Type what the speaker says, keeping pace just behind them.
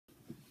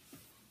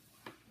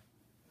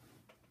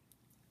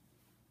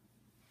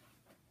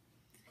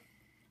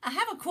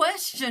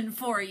question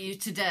for you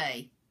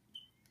today.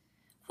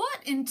 What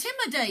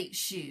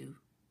intimidates you?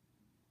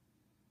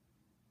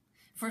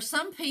 For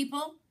some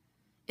people,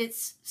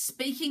 it's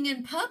speaking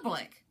in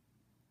public.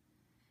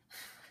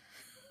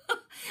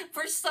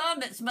 For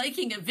some, it's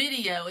making a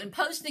video and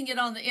posting it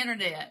on the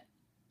internet.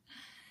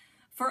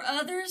 For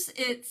others,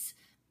 it's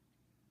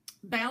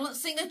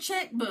balancing a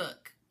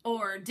checkbook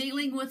or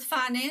dealing with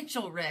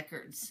financial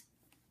records.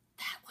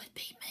 That would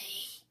be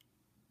me.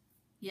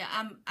 Yeah,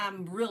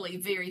 I'm really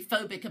very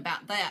phobic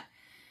about that.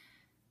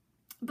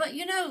 But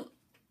you know,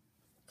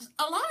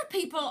 a lot of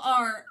people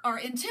are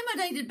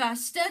intimidated by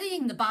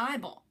studying the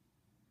Bible.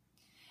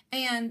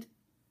 And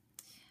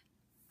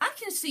I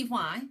can see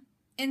why.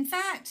 In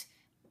fact,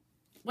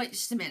 wait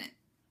just a minute.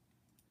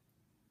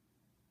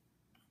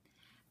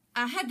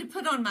 I had to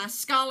put on my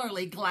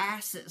scholarly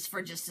glasses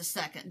for just a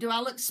second. Do I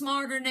look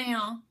smarter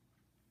now?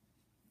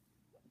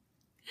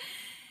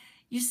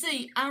 You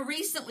see, I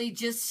recently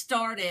just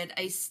started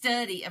a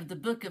study of the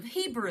book of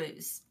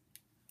Hebrews.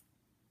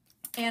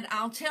 And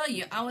I'll tell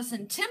you, I was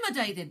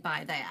intimidated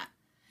by that.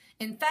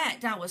 In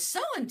fact, I was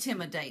so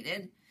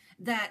intimidated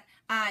that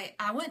I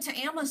went to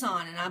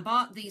Amazon and I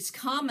bought these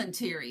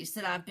commentaries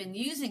that I've been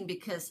using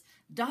because,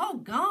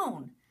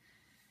 doggone,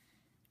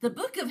 the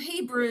book of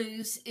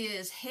Hebrews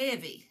is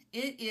heavy.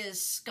 It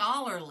is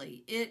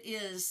scholarly. It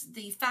is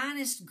the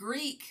finest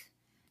Greek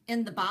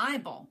in the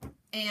Bible.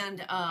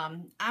 And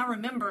I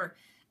remember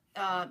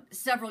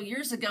several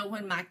years ago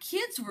when my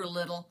kids were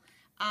little,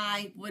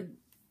 I would,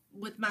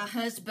 with my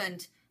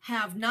husband,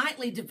 have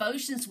nightly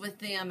devotions with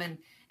them,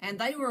 and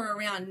they were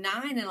around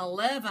 9 and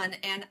 11,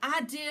 and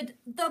I did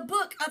the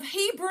book of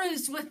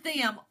Hebrews with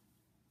them.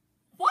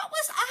 What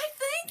was I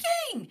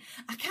thinking?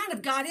 I kind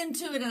of got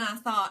into it and I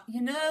thought, you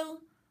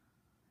know,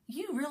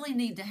 you really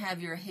need to have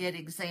your head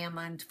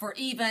examined for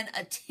even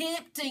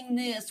attempting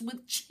this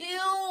with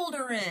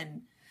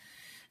children.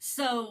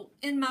 So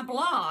in my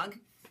blog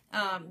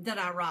that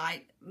I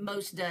write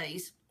most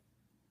days,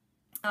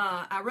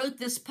 I wrote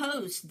this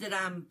post that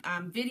I'm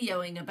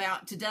videoing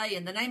about today,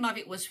 and the name of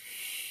it was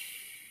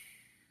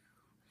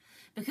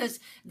because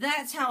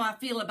that's how I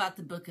feel about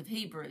the book of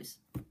Hebrews.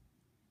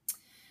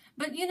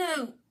 But you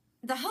know,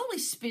 the Holy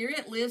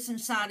Spirit lives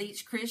inside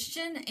each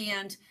Christian,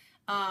 and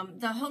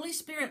the Holy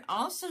Spirit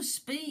also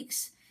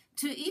speaks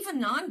to even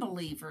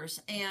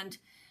non-believers. And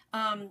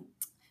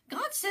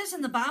God says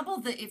in the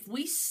Bible that if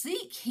we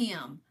seek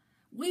Him,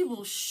 we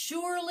will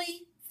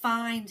surely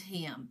find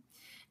Him.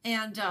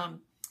 And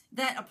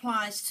that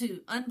applies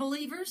to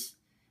unbelievers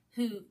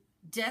who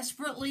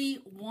desperately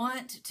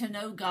want to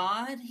know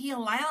God. He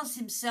allows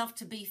Himself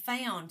to be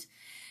found.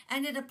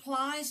 And it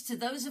applies to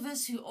those of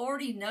us who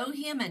already know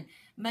Him and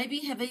maybe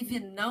have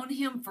even known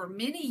Him for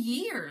many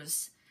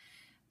years.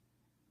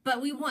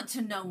 But we want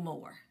to know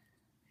more.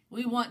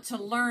 We want to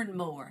learn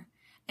more.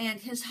 And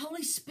His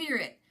Holy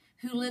Spirit,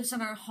 who lives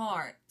in our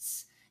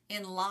hearts,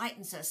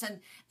 enlightens us.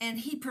 And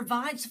He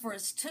provides for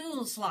us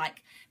tools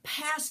like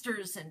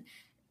pastors and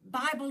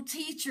Bible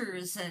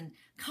teachers and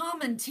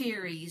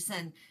commentaries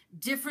and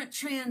different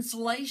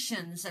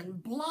translations and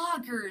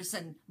bloggers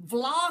and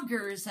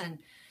vloggers and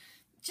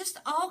just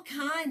all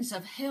kinds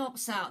of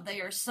helps out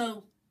there.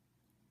 So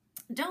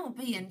don't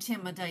be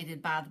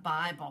intimidated by the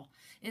Bible.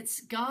 It's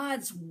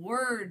God's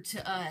word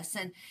to us,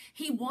 and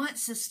He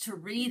wants us to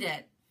read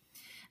it.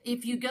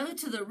 If you go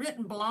to the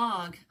written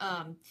blog,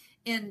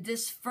 in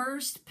this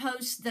first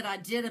post that I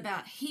did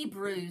about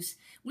Hebrews,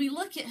 we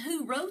look at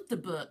who wrote the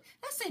book.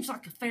 That seems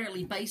like a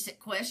fairly basic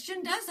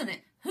question, doesn't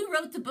it? Who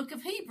wrote the book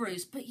of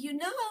Hebrews? But you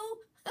know,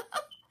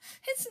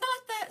 it's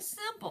not that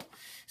simple.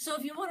 So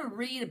if you want to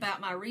read about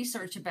my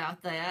research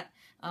about that,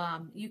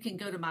 you can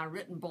go to my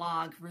written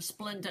blog,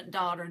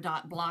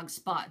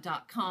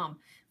 resplendentdaughter.blogspot.com,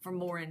 for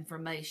more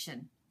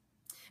information.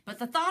 But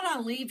the thought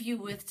I'll leave you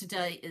with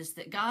today is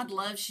that God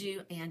loves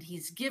you, and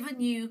He's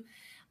given you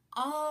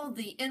all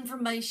the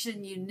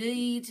information you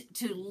need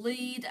to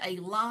lead a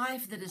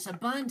life that is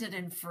abundant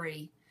and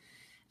free.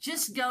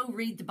 Just go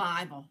read the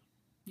Bible.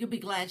 You'll be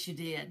glad you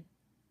did.